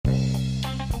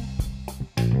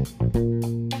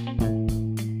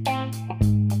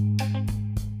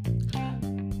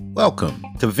Welcome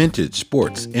to Vintage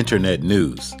Sports Internet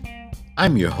News.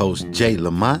 I'm your host, Jay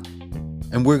Lamont,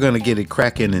 and we're going to get it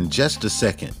cracking in just a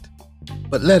second.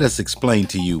 But let us explain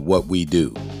to you what we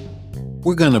do.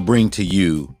 We're going to bring to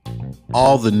you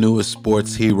all the newest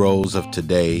sports heroes of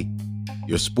today,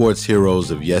 your sports heroes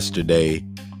of yesterday,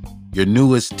 your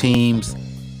newest teams,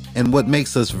 and what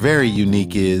makes us very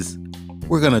unique is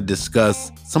we're going to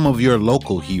discuss some of your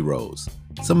local heroes,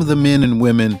 some of the men and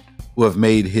women who have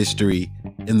made history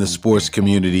in the sports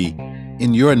community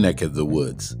in your neck of the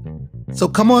woods. So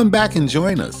come on back and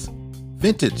join us.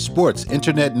 Vintage Sports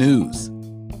Internet News.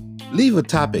 Leave a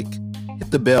topic,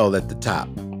 hit the bell at the top.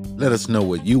 Let us know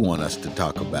what you want us to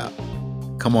talk about.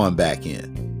 Come on back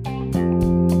in.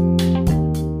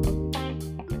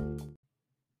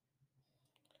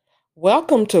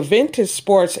 Welcome to Vintage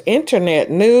Sports Internet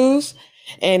News,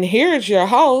 and here's your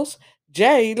host,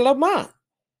 Jay Lamont.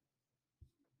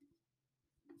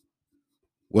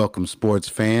 Welcome, sports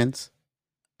fans.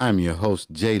 I'm your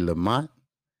host, Jay Lamont.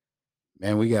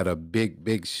 Man, we got a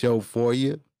big show for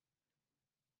you.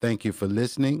 Thank you for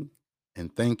listening,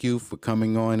 and thank you for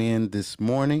coming on in this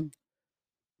morning.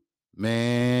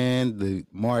 Man, the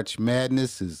March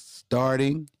Madness is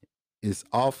starting. It's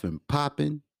off and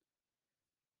popping.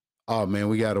 Oh, man,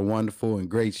 we got a wonderful and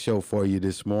great show for you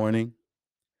this morning.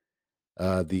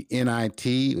 The NIT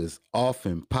is off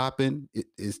and popping.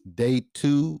 It's day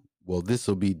 2. Well, this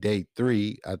will be day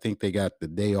 3. I think they got the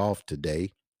day off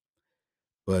today.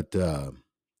 But the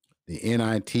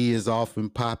NIT is off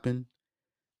and popping.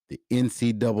 The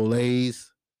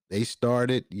NCAAs, they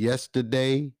started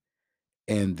yesterday.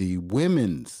 And the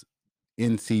women's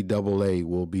NCAA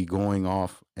will be going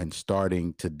off and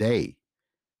starting today.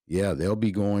 Yeah, they'll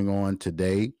be going on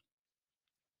today.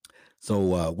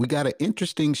 So we got an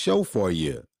interesting show for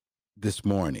you this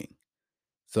morning.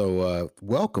 So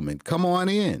welcome and come on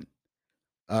in.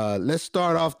 Let's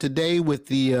start off today with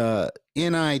the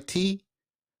NIT,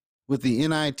 with the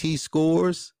NIT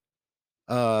scores.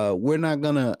 We're not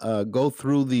gonna go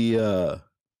through the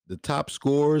top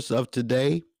scores of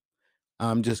today.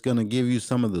 I'm just gonna give you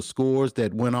some of the scores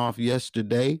that went off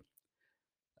yesterday.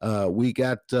 We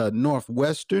got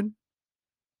Northwestern.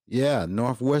 Yeah,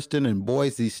 Northwestern and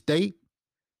Boise State.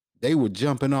 They were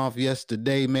jumping off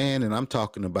yesterday, man, and I'm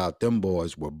talking about them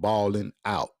boys were balling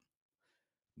out.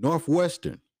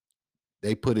 Northwestern,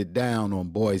 they put it down on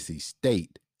Boise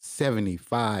State,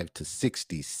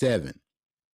 75-67.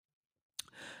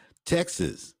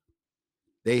 Texas,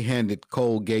 they handed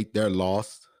Colgate their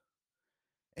loss.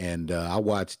 And I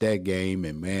watched that game,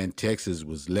 and, man, Texas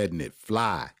was letting it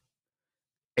fly.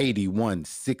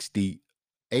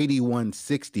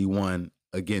 81-61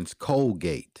 against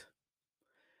Colgate.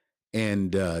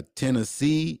 And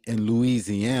Tennessee and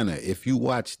Louisiana, if you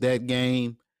watch that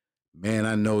game, man,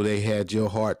 I know they had your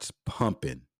hearts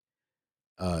pumping.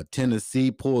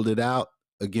 Tennessee pulled it out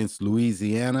against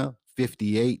Louisiana,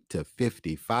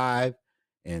 58-55.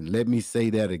 And let me say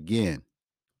that again.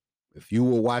 If you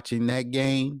were watching that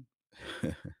game,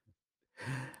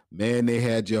 man, they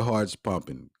had your hearts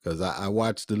pumping, because I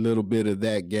watched a little bit of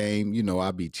that game. You know,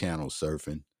 I be channel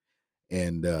surfing,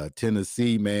 and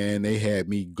Tennessee, man, they had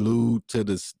me glued to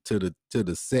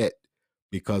the set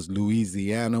because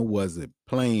Louisiana wasn't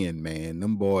playing, man.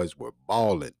 Them boys were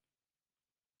balling,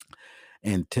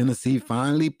 and Tennessee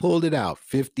finally pulled it out,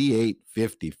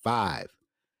 58-55.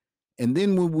 And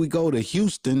then when we go to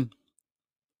Houston,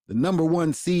 the number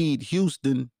 1 seed,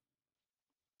 Houston,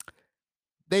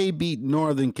 they beat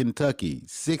Northern Kentucky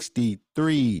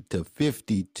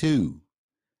 63-52.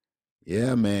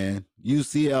 Yeah, man.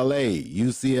 UCLA,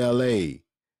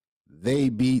 they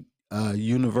beat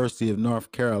University of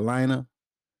North Carolina,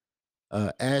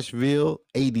 Asheville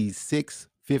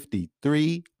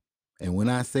 86-53. And when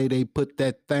I say they put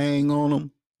that thing on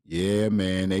them, yeah,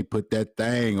 man, they put that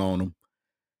thing on them.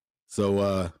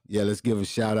 So, yeah, let's give a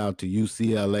shout out to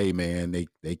UCLA, man.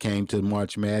 They came to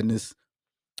March Madness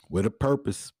with a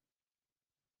purpose.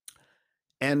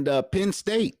 And Penn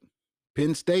State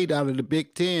out of the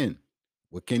Big Ten.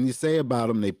 What can you say about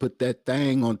them? They put that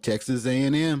thing on Texas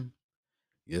A&M.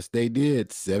 Yes, they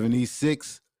did,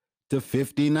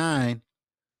 76-59.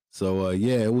 So,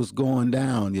 yeah, it was going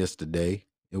down yesterday.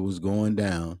 It was going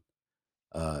down.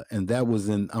 And that was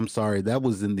in the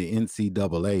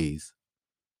NCAAs.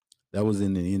 That was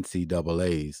in the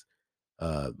NCAAs.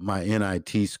 My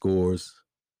NIT scores,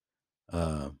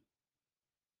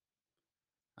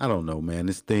 I don't know, man.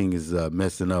 This thing is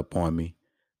messing up on me.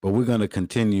 But we're going to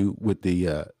continue with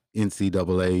the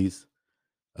NCAAs.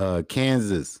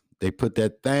 Kansas, they put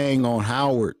that thing on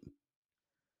Howard.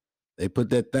 They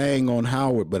put that thing on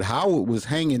Howard, but Howard was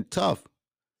hanging tough.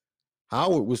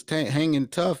 Howard was hanging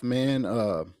tough, man.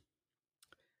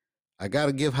 I got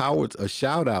to give Howard a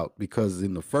shout out because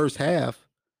in the first half,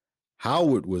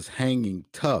 Howard was hanging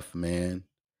tough, man.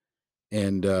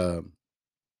 And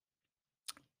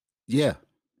yeah,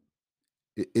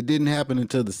 it didn't happen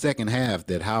until the second half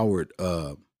that Howard,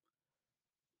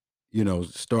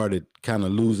 started kind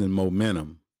of losing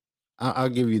momentum. I'll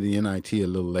give you the NIT a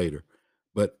little later.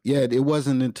 But yeah, it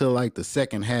wasn't until like the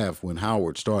second half when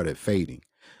Howard started fading.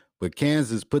 But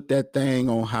Kansas put that thing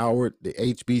on Howard, the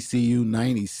HBCU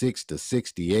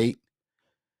 96-68.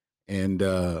 And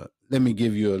let me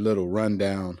give you a little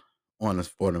rundown on a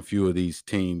few of these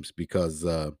teams because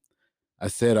I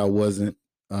said I wasn't,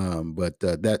 but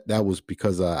that was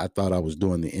because I thought I was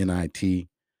doing the NIT.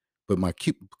 But my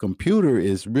computer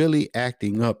is really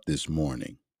acting up this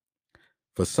morning.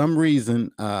 For some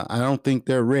reason, I don't think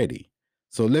they're ready.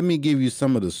 So let me give you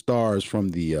some of the stars from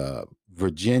the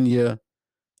Virginia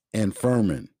and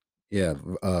Furman. Yeah,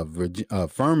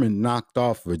 Furman knocked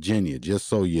off Virginia, just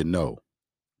so you know.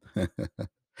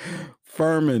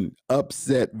 Furman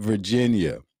upset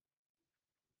Virginia.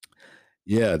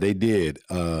 Yeah, they did.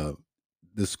 The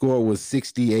score was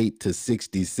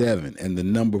 68-67, and the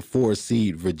number 4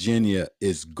 seed Virginia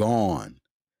is gone.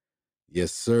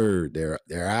 Yes, sir.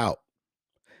 They're out.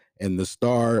 And the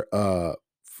star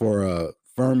for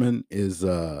Furman is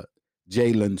Jalen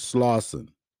Slauson.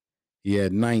 He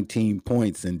had 19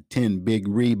 points and 10 big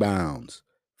rebounds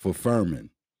for Furman.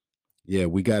 Yeah,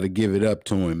 we got to give it up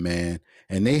to him, man.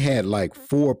 And they had like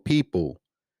 4 people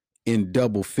in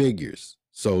double figures.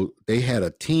 So they had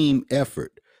a team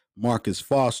effort. Marcus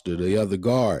Foster, the other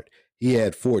guard, he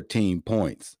had 14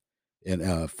 points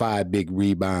and 5 big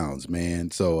rebounds,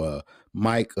 man. So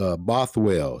Mike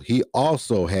Bothwell, he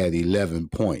also had 11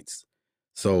 points.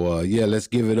 So yeah, let's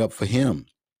give it up for him.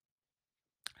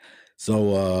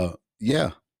 So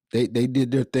yeah, they did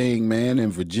their thing, man.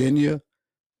 In Virginia,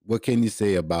 what can you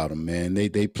say about them, man?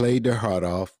 They played their heart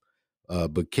off.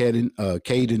 But Caden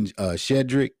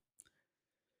Shedrick,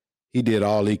 he did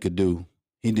all he could do.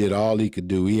 He did all he could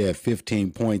do. He had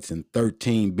 15 points and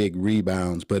 13 big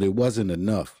rebounds, but it wasn't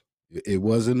enough. It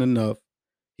wasn't enough.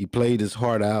 He played his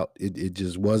heart out. It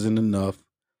just wasn't enough.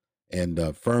 And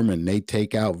Furman, they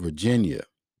take out Virginia.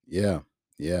 Yeah,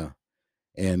 yeah.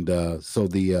 And so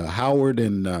the Howard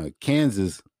and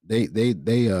Kansas, they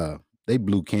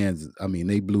blew Kansas. I mean,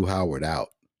 they blew Howard out,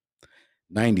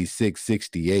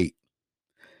 96-68.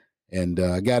 And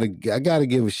I gotta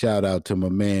give a shout out to my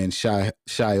man Shy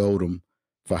Odom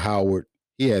for Howard.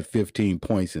 He had 15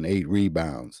 points and 8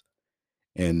 rebounds,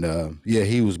 and yeah,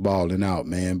 he was balling out,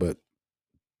 man. But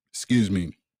excuse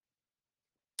me,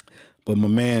 but my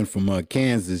man from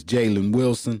Kansas, Jalen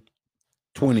Wilson,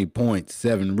 20 points,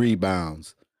 7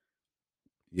 rebounds.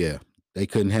 Yeah, they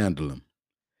couldn't handle him.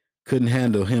 Couldn't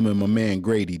handle him and my man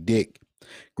Grady Dick.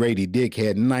 Grady Dick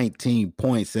had 19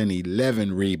 points and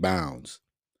 11 rebounds.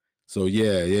 So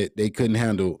yeah, they couldn't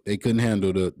handle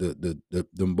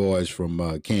them boys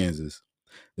from Kansas.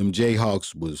 Them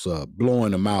Jayhawks was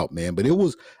blowing them out, man. But it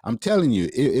was, I'm telling you,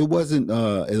 it wasn't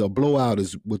a blowout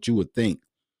as what you would think.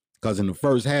 Because in the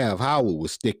first half, Howard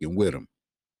was sticking with them.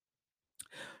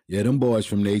 Yeah, them boys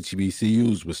from the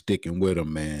HBCUs were sticking with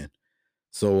them, man.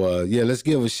 So yeah, let's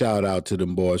give a shout out to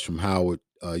them boys from Howard.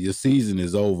 Your season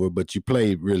is over, but you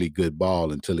played really good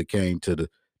ball until it came to the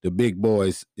big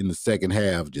boys in the second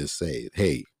half. Just say,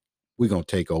 hey, we're gonna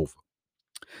take over.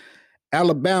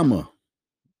 Alabama,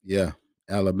 yeah,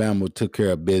 Alabama took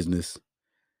care of business.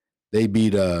 They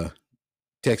beat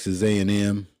Texas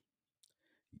A&M,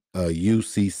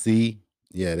 UCC.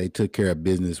 Yeah, they took care of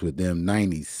business with them,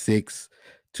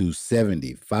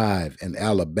 96-75, and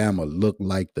Alabama looked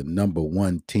like the number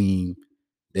 1 team.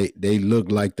 They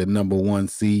looked like the number 1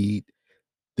 seed.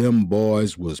 Them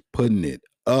boys was putting it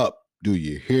up. Do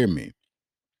you hear me?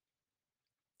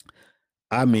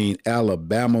 I mean,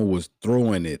 Alabama was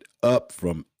throwing it up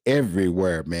from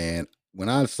everywhere, man. When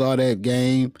I saw that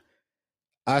game,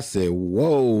 I said,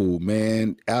 whoa,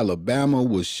 man, Alabama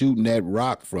was shooting that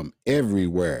rock from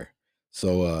everywhere.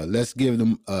 So let's give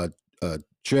them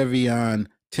Trevion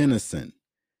Tennyson.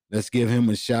 Let's give him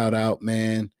a shout out,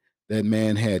 man. That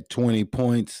man had 20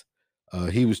 points.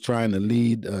 He was trying to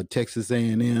lead Texas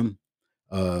A&M,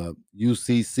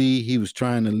 UCC. He was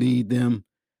trying to lead them,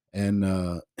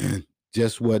 and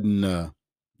just wasn't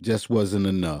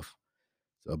enough.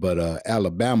 So, but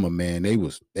Alabama, man, they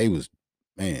was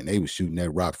shooting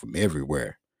that rock from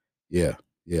everywhere. Yeah,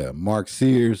 yeah. Mark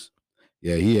Sears,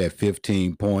 yeah, he had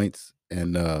 15 points,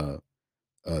 and the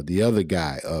other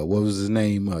guy, what was his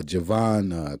name?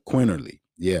 Javon Quinterly.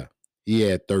 Yeah, He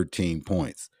had 13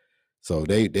 points. So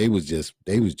they was just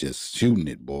shooting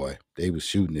it, boy. They was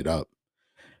shooting it up.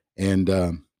 And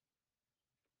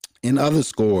in other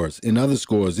scores,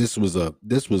 this was a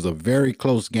very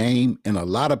close game, and a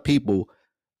lot of people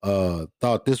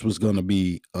thought this was going to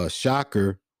be a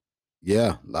shocker.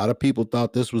 Yeah, a lot of people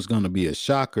thought this was going to be a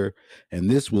shocker, and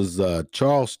this was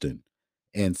Charleston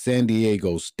and San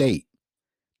Diego State.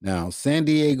 Now, San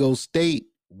Diego State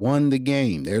won the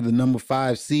game. They're the number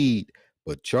 5 seed,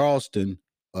 but Charleston,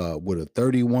 with a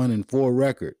 31-4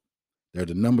 record, they're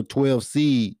the number 12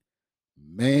 seed.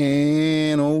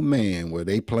 Man, oh man, were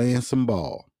they playing some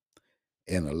ball.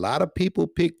 And a lot of people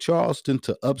picked Charleston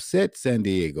to upset San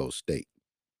Diego State.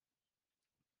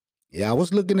 Yeah, I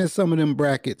was looking at some of them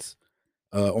brackets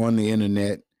on the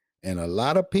internet, and a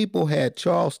lot of people had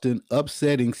Charleston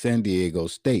upsetting San Diego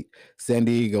State. San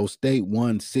Diego State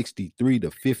won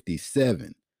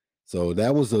 63-57. So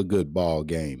that was a good ball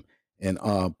game. And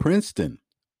Princeton,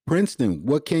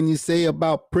 what can you say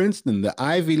about Princeton? The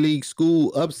Ivy League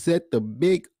school upset the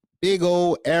big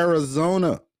old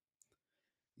Arizona.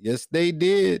 Yes, they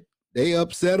did. They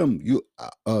upset them. You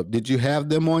did you have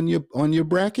them on your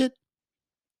bracket?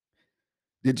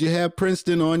 Did you have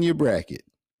Princeton on your bracket?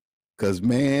 Because,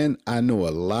 man, I know a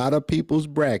lot of people's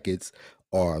brackets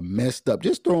are messed up.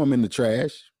 Just throw them in the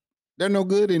trash. They're no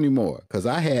good anymore. Because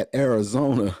I had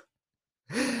Arizona.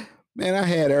 Man, I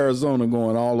had Arizona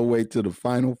going all the way to the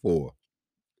Final Four.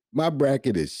 My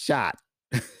bracket is shot.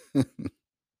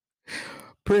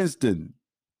 Princeton.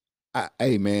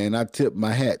 Hey, man, I tip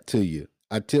my hat to you.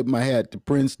 I tip my hat to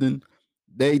Princeton.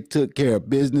 They took care of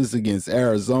business against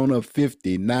Arizona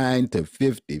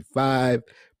 59-55.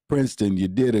 Princeton, you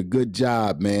did a good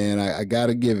job, man. I got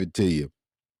to give it to you.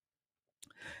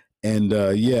 And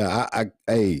yeah,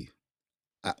 hey,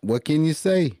 what can you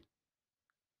say?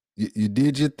 You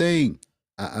did your thing.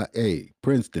 Hey,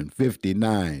 Princeton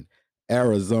 59,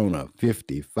 Arizona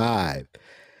 55.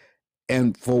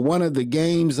 And for one of the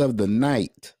games of the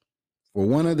night,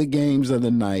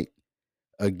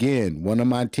 again, one of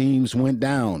my teams went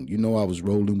down. You know, I was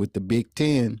rolling with the Big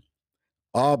Ten.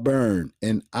 Auburn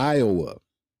and Iowa.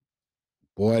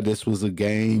 Boy, this was a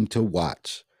game to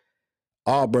watch.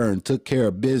 Auburn took care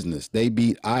of business. They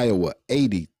beat Iowa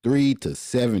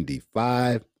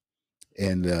 83-75.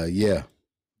 And yeah,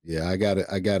 I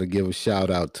gotta give a shout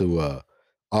out to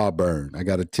Auburn. I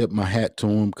gotta tip my hat to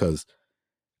them because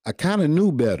I kind of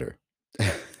knew better.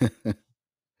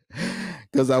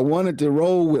 Because I wanted to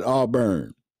roll with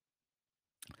Auburn.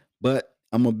 But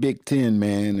I'm a Big Ten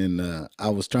man, and I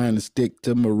was trying to stick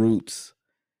to my roots.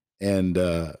 And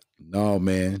no,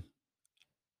 man,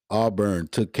 Auburn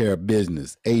took care of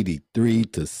business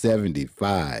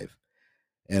 83-75.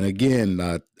 And again,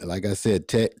 like I said,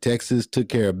 Texas took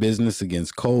care of business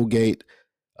against Colgate.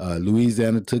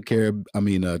 Tennessee took care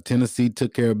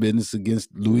of business against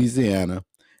Louisiana.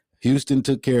 Houston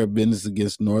took care of business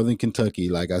against Northern Kentucky,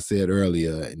 like I said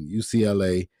earlier, and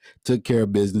UCLA took care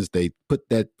of business. They put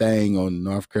that thing on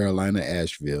North Carolina,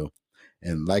 Asheville.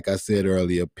 And like I said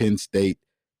earlier, Penn State,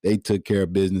 they took care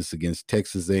of business against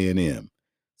Texas A&M.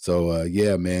 So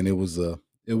yeah, man, it was a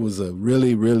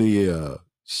really, really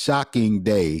shocking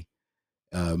day.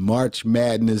 March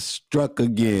Madness struck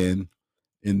again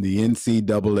in the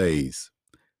NCAAs.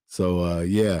 So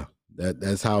yeah,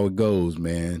 that's how it goes,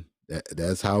 man.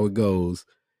 That's how it goes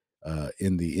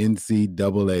in the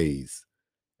NCAAs.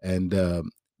 And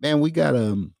man, we got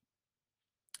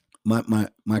my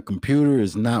computer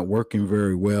is not working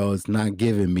very well. It's not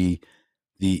giving me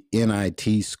the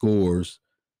NIT scores.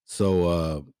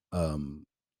 So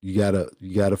you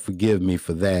gotta forgive me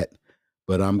for that.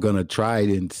 But I'm gonna try it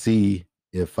and see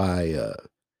if I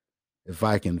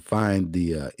can find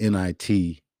the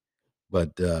NIT.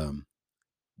 But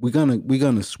we're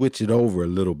gonna switch it over a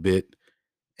little bit,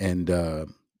 and we're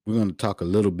gonna talk a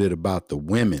little bit about the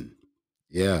women.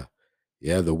 Yeah,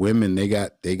 the women, they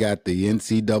got the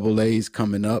NCAAs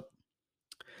coming up,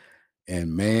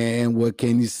 and man, what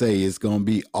can you say? It's gonna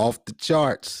be off the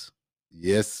charts.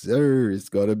 Yes, sir. It's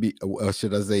gonna be. Or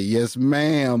should I say, yes,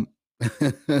 ma'am?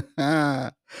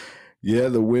 Yeah,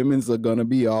 the women's are gonna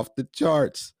be off the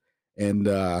charts, and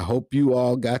I hope you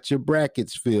all got your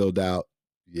brackets filled out.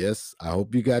 Yes, I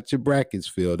hope you got your brackets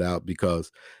filled out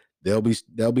because they'll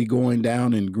be going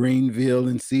down in Greenville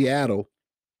and Seattle.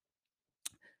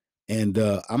 And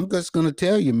I'm just gonna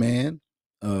tell you, man,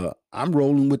 I'm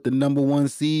rolling with the number 1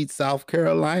 seed, South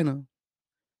Carolina.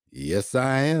 Yes,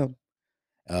 I am.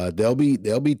 They'll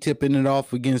be tipping it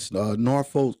off against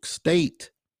Norfolk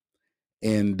State.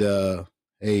 And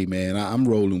hey, man, I'm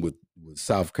rolling with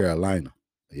South Carolina.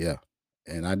 Yeah,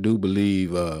 and I do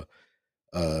believe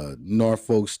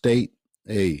Norfolk State,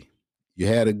 hey, you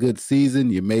had a good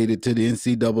season. You made it to the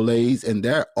NCAAs, and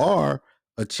there are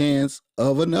a chance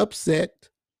of an upset.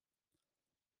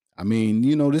 I mean,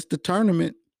 this the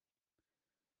tournament.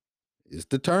 It's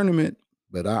the tournament.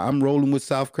 But I'm rolling with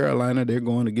South Carolina. They're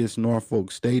going against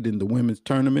Norfolk State in the women's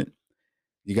tournament.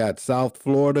 You got South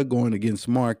Florida going against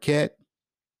Marquette.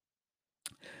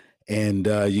 And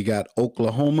you got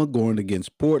Oklahoma going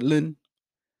against Portland.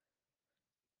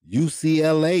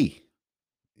 UCLA.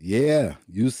 Yeah,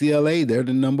 UCLA, they're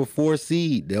the number 4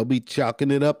 seed. They'll be chalking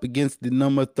it up against the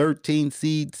number 13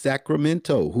 seed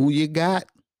Sacramento. Who you got?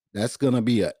 That's going to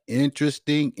be an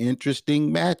interesting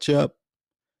matchup.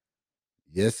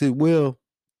 Yes, it will.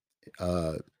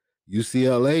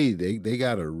 UCLA, they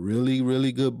got a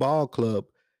really good ball club.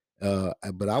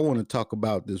 But I want to talk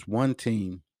about this one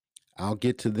team. I'll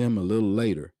get to them a little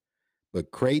later.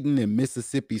 But Creighton and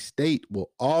Mississippi State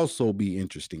will also be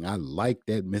interesting. I like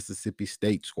that Mississippi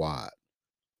State squad.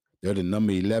 They're the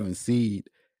number 11 seed.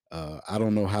 I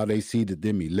don't know how they seeded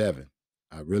them 11.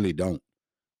 I really don't.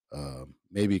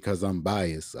 Maybe because I'm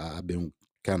biased. I've been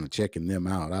kind of checking them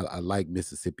out. I like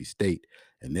Mississippi State,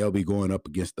 and they'll be going up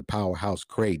against the powerhouse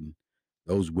Creighton.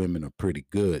 Those women are pretty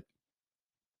good.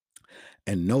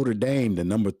 And Notre Dame, the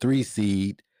number 3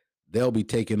 seed, they'll be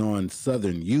taking on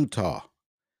Southern Utah.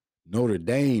 Notre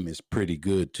Dame is pretty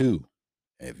good too.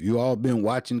 If you all been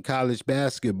watching college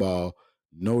basketball,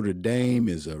 Notre Dame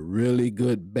is a really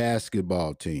good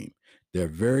basketball team. They're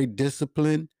very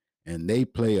disciplined and they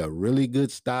play a really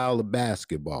good style of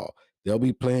basketball. They'll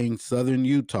be playing Southern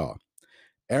Utah.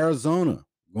 Arizona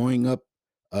going up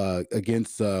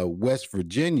against West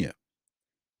Virginia.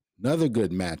 Another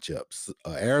good matchup.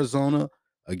 Arizona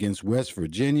against West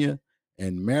Virginia,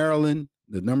 and Maryland,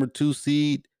 the number 2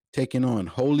 seed, taking on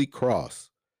Holy Cross.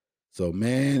 So,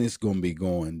 man, it's going to be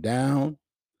going down.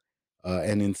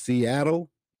 And in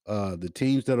Seattle, the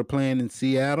teams that are playing in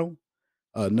Seattle,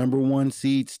 number 1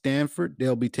 seed Stanford,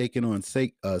 they'll be taking on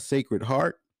Sacred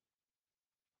Heart.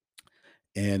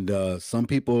 And some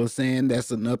people are saying that's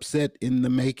an upset in the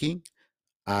making.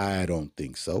 I don't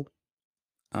think so.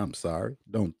 I'm sorry.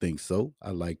 Don't think so.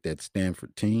 I like that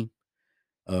Stanford team.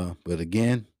 But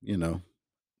again,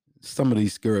 some of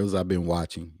these girls I've been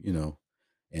watching,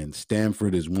 and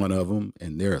Stanford is one of them,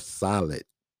 and they're solid.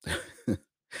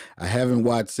 I haven't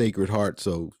watched Sacred Heart,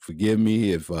 so forgive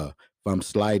me if I'm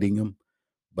sliding them,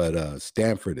 but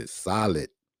Stanford is solid.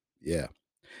 Yeah.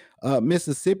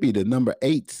 Mississippi, the number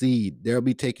 8 seed, they'll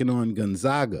be taking on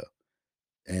Gonzaga,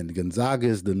 and Gonzaga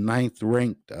is the 9th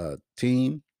ranked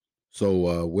team.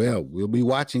 So, we'll be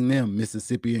watching them,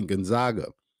 Mississippi and Gonzaga.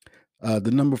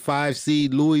 The number 5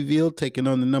 seed Louisville taking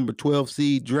on the number 12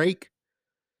 seed Drake.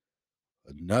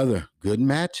 Another good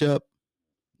matchup.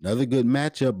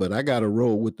 But I got to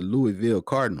roll with the Louisville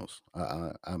Cardinals.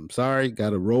 I'm sorry, got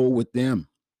to roll with them.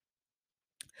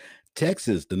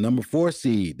 Texas, the number 4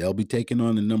 seed, they'll be taking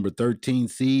on the number 13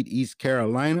 seed East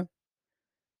Carolina.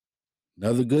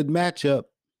 Another good matchup.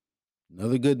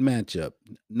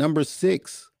 Number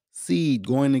 6 seed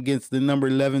going against the number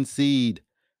 11 seed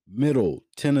Middle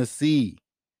Tennessee.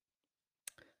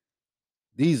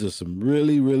 These are some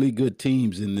really good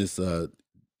teams in this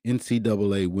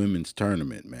NCAA women's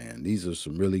tournament, man. These are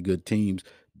some really good teams.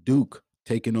 Duke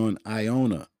taking on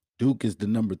Iona. Duke is the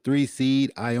number 3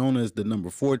 seed. Iona is the number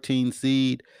 14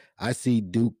 seed. I see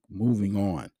Duke moving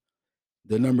on.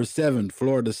 The number 7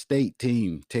 Florida State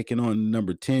team taking on the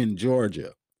number 10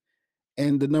 Georgia.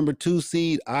 And the number 2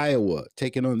 seed Iowa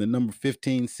taking on the number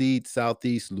 15 seed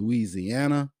Southeast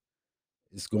Louisiana.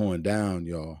 It's going down,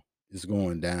 y'all. It's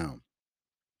going down.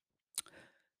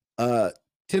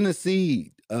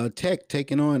 Tennessee Tech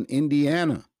taking on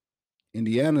Indiana.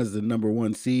 Indiana is the number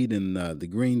 1 seed in the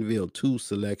Greenville 2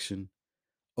 selection.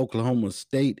 Oklahoma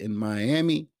State and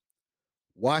Miami.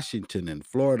 Washington and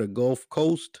Florida Gulf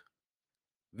Coast.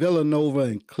 Villanova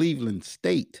and Cleveland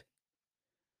State.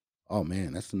 Oh,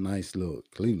 man, that's a nice little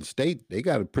Cleveland State. They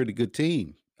got a pretty good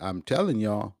team. I'm telling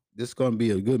y'all, this is going to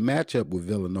be a good matchup with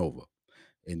Villanova.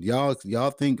 And y'all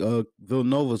think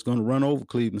Villanova is going to run over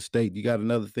Cleveland State. You got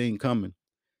another thing coming.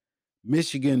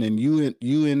 Michigan and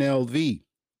UNLV.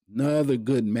 Another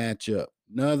good matchup.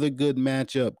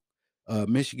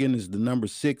 Michigan is the number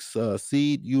 6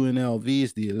 seed. UNLV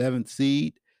is the 11th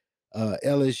seed.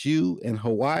 LSU and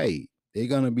Hawaii, they're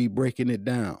going to be breaking it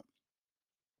down.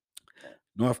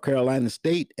 North Carolina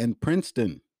State and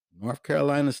Princeton. North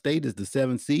Carolina State is the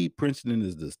 7th seed. Princeton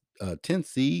is the 10th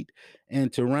seed.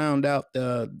 And to round out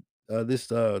this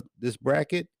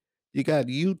bracket, you got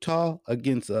Utah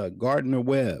against Gardner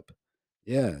Webb.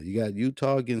 Yeah, you got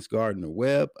Utah against Gardner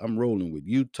Webb. I'm rolling with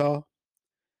Utah.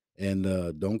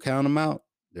 and don't count them out.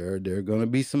 There are going to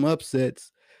be some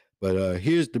upsets, but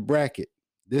here's the bracket.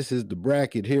 This is the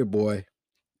bracket here, boy.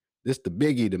 This the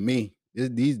biggie to me.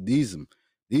 These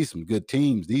some good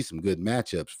teams. These some good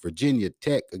matchups. Virginia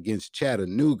Tech against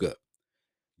Chattanooga.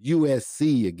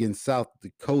 USC against South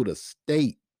Dakota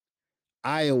State.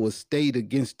 Iowa State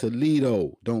against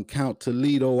Toledo. Don't count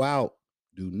Toledo out.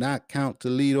 Do not count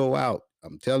Toledo out.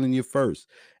 I'm telling you first.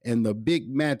 And the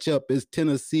big matchup is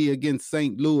Tennessee against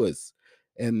St. Louis.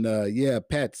 And yeah,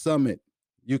 Pat Summitt,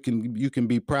 you can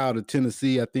be proud of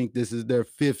Tennessee. I think this is their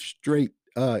fifth straight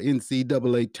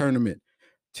NCAA tournament.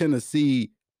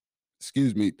 Tennessee,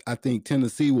 excuse me, I think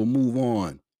Tennessee will move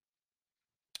on.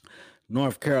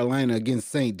 North Carolina against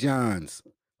St. John's.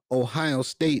 Ohio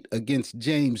State against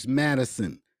James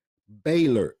Madison.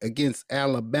 Baylor against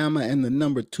Alabama, and the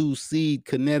number 2 seed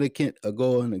Connecticut are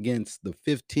going against the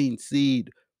 15th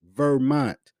seed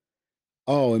Vermont.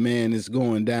 Oh man, it's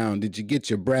going down. Did you get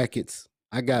your brackets?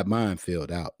 I got mine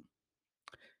filled out.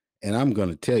 And I'm going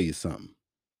to tell you something.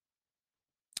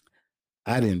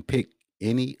 I didn't pick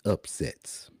any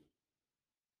upsets.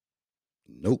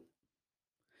 Nope.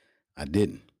 I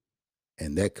didn't.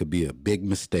 And that could be a big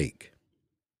mistake,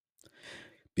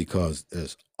 because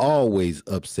there's always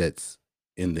upsets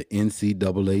in the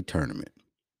NCAA tournament.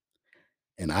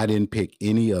 And I didn't pick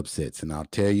any upsets, and I'll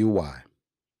tell you why.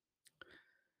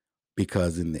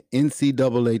 Because in the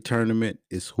NCAA tournament,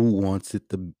 it's who wants it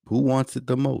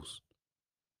the most.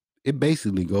 It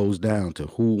basically goes down to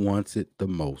who wants it the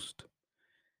most.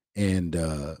 And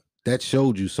that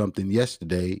showed you something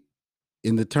yesterday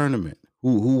in the tournament.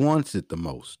 Who wants it the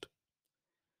most?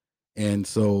 And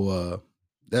so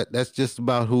that's just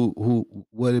about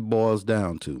what it boils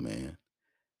down to, man.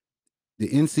 The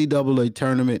NCAA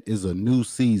tournament is a new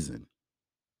season.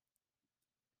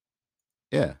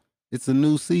 Yeah, it's a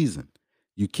new season.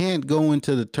 You can't go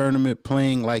into the tournament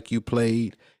playing like you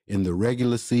played in the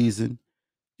regular season.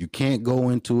 You can't go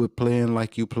into it playing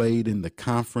like you played in the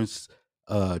conference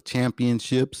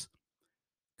championships.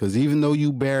 Because even though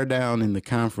you bear down in the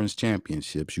conference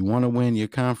championships, you want to win your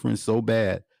conference so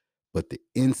bad. But the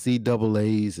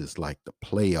NCAAs is like the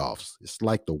playoffs. It's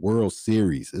like the World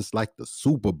Series. It's like the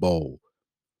Super Bowl.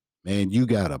 Man, you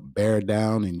gotta bear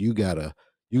down, and you gotta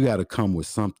come with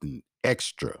something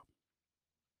extra.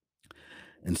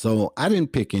 And so I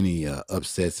didn't pick any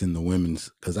upsets in the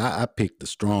women's, because I picked the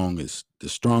strongest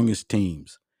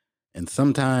teams. And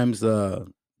sometimes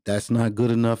that's not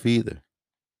good enough either.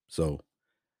 So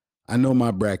I know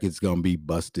my bracket's going to be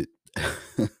busted.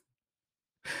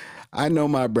 I know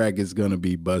my bracket's going to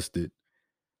be busted.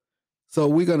 So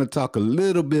we're going to talk a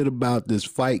little bit about this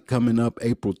fight coming up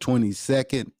April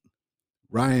 22nd.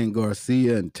 Ryan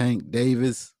Garcia and Tank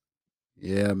Davis.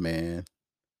 Yeah, man.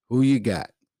 Who you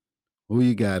got?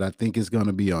 I think it's going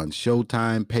to be on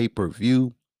Showtime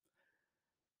pay-per-view.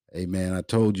 Hey, man, I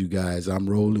told you guys I'm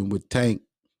rolling with Tank.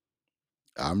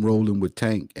 And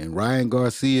Ryan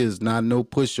Garcia is not no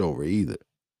pushover either.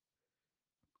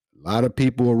 A lot of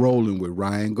people are rolling with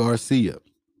Ryan Garcia,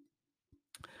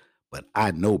 but I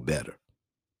know better.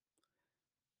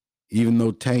 Even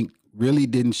though Tank really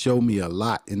didn't show me a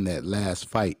lot in that last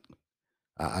fight.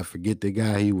 I forget the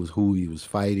guy who he was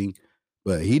fighting,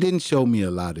 but he didn't show me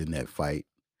a lot in that fight.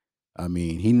 I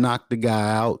mean, he knocked the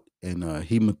guy out, and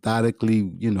he methodically,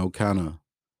 kind of,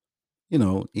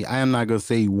 I am not going to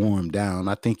say he wore him down.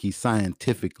 I think he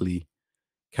scientifically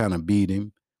kind of beat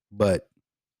him. But,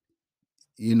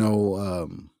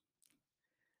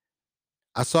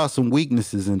 I saw some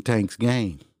weaknesses in Tank's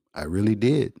game. I really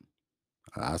did.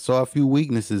 I saw a few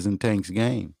weaknesses in Tank's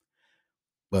game.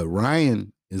 But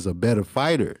Ryan is a better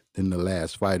fighter than the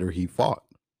last fighter he fought.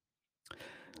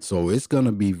 So it's going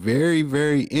to be very,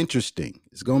 very interesting.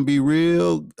 It's going to be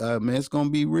real, man. It's going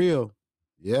to be real.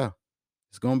 Yeah.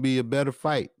 It's going to be a better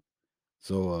fight.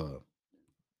 So,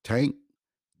 Tank,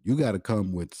 you got to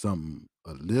come with something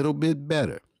a little bit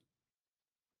better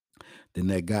than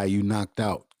that guy you knocked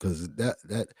out. Because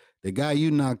the guy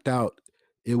you knocked out,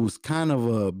 it was kind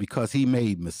of because he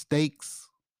made mistakes.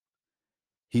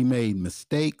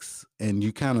 And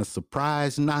you kind of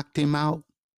surprise knocked him out.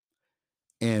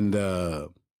 And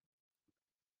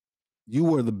you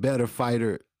were the better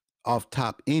fighter off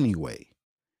top anyway.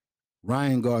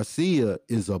 Ryan Garcia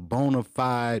is a bona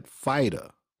fide fighter,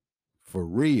 for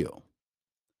real.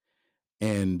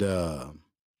 And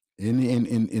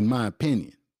in my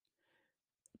opinion.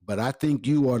 But I think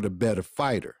you are the better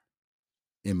fighter,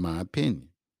 in my opinion.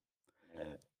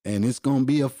 And it's going to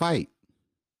be a fight.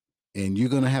 And you're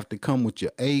going to have to come with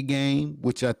your A game,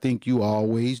 which I think you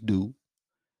always do.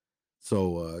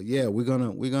 So yeah, we're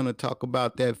gonna talk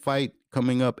about that fight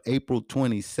coming up April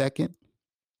 22nd,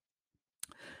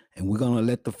 and we're gonna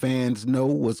let the fans know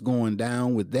what's going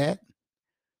down with that.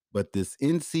 But this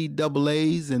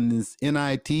NCAA's and this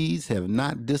NITs have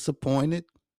not disappointed.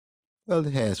 Well,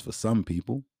 it has for some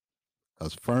people,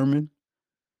 because Furman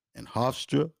and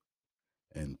Hofstra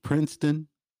and Princeton,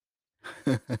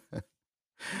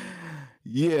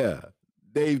 yeah,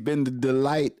 they've been the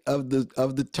delight of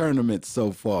the tournament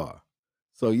so far.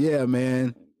 So yeah,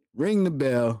 man, ring the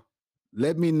bell.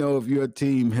 Let me know if your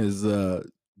team has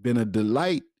been a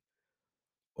delight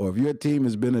or if your team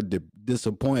has been a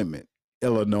disappointment.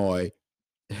 Illinois.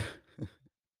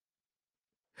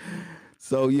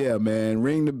 So yeah, man,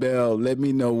 ring the bell. Let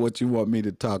me know what you want me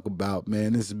to talk about,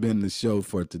 man. This has been the show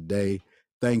for today.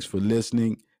 Thanks for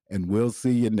listening, and we'll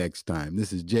see you next time.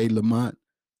 This is Jay Lamont.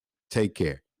 Take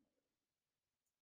care.